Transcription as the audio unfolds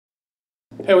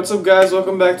Hey, what's up guys?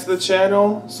 Welcome back to the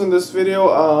channel. So in this video,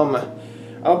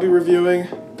 I'll be reviewing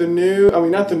the new,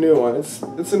 not the new one,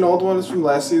 it's an old one, it's from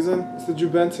last season. It's the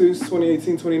Juventus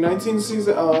 2018-2019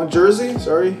 season, jersey,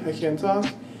 sorry, I can't talk.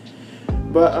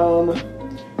 But,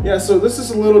 yeah, so this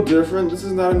is a little different. This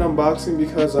is not an unboxing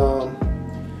because,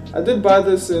 I did buy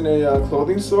this in a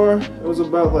clothing store. It was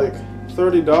about like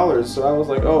 $30, so I was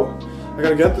like, oh, I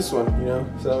gotta get this one, you know,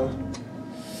 so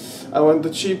I went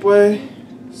the cheap way.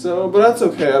 So, but that's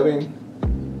okay. I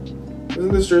mean,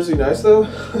 isn't this jersey nice though?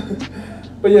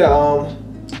 But yeah,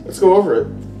 let's go over it.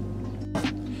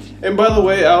 And by the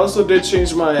way, I also did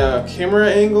change my camera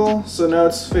angle, so now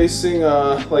it's facing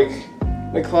like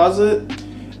my closet.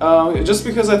 Just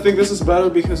because I think this is better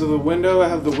because of the window. I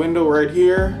have the window right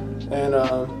here, and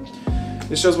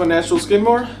it shows my natural skin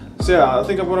more. So yeah, I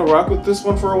think I'm gonna rock with this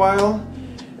one for a while,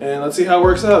 and let's see how it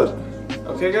works out.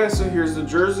 Okay guys, so here's the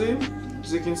jersey.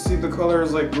 As you can see, the color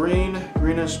is like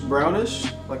greenish, brownish,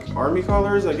 like army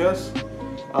colors, I guess.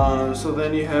 So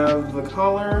then you have the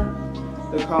collar.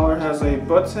 The collar has a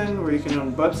button where you can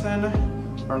unbutton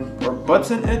or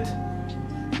button it.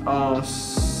 The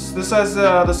size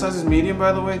is medium,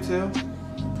 by the way, too.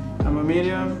 I'm a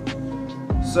medium.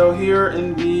 So here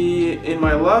in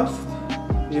my left,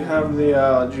 you have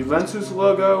the Juventus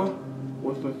logo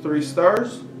with the 3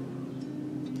 stars.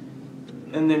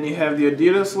 And then you have the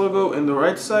Adidas logo in the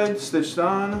right side, stitched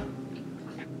on.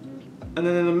 And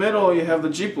then in the middle, you have the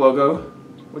Jeep logo,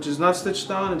 which is not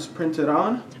stitched on, it's printed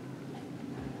on.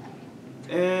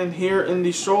 And here in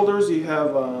the shoulders, you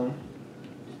have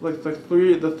like the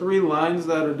three lines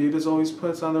that Adidas always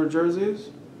puts on their jerseys.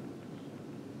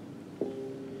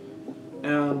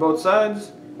 And on both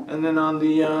sides. And then on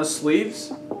the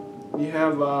sleeves, you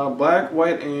have black,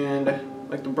 white, and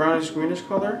like the brownish, greenish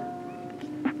color.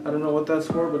 I don't know what that's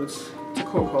for, but it's a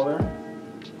cool color.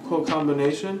 Cool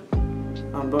combination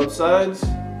on both sides.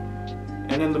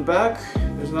 And in the back,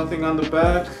 there's nothing on the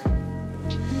back.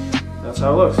 That's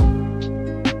how it looks.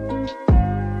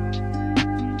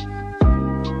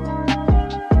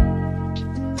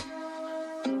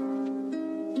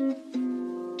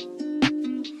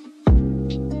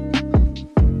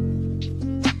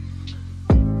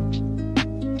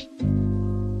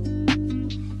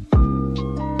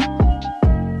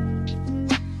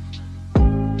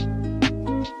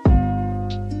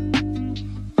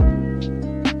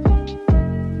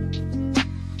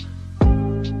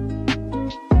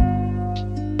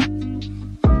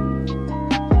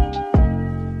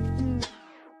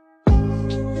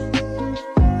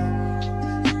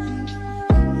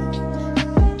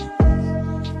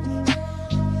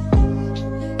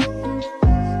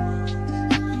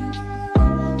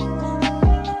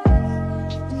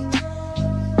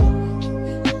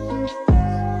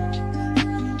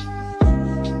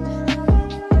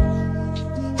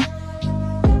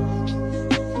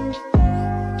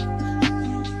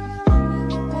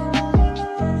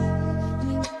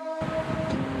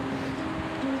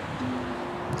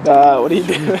 What are you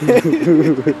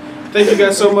doing? Thank you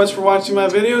guys so much for watching my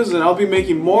videos, and I'll be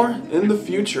making more in the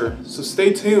future, so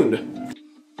stay tuned.